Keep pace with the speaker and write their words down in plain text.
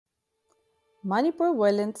Manipur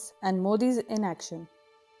violence and Modi's inaction.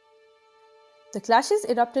 The clashes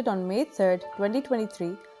erupted on May 3,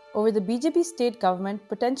 2023, over the BJP state government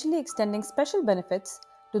potentially extending special benefits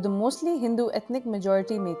to the mostly Hindu ethnic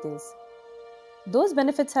majority Meiteis. Those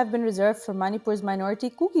benefits have been reserved for Manipur's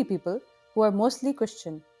minority Kuki people, who are mostly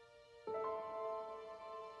Christian.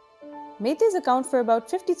 Meiteis account for about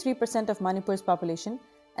 53% of Manipur's population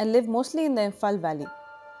and live mostly in the Imphal Valley.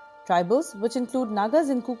 Tribals, which include Nagas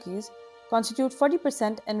and Kukis, constitute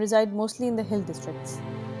 40% and reside mostly in the hill districts.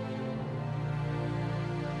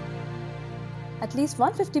 At least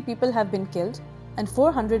 150 people have been killed and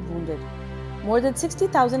 400 wounded. More than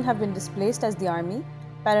 60,000 have been displaced as the army,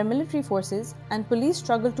 paramilitary forces, and police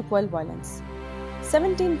struggle to quell violence.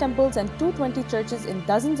 17 temples and 220 churches in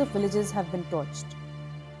dozens of villages have been torched.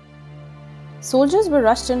 Soldiers were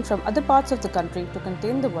rushed in from other parts of the country to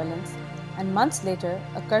contain the violence, and months later,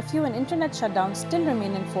 a curfew and internet shutdown still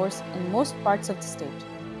remain in force in most parts of the state.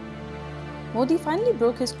 Modi finally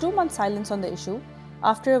broke his 2-month silence on the issue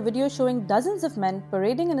after a video showing dozens of men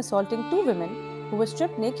parading and assaulting 2 women who were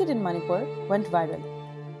stripped naked in Manipur went viral.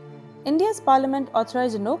 India's parliament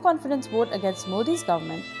authorized a no-confidence vote against Modi's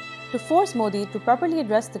government to force Modi to properly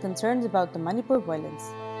address the concerns about the Manipur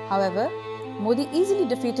violence. However, Modi easily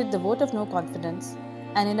defeated the vote of no confidence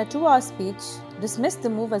and in a 2-hour speech dismissed the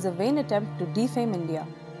move as a vain attempt to defame India.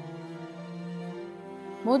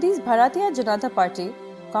 Modi's Bharatiya Janata Party,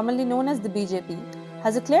 commonly known as the BJP,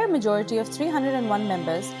 has a clear majority of 301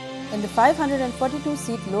 members in the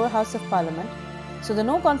 542-seat lower house of parliament, so the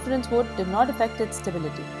no-confidence vote did not affect its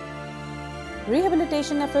stability.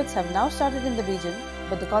 Rehabilitation efforts have now started in the region,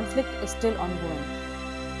 but the conflict is still ongoing.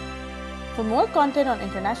 For more content on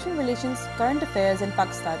international relations, current affairs and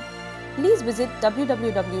Pakistan, please visit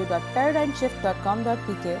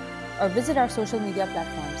www.paradigmshift.com.pk or visit our social media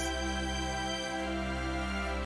platforms.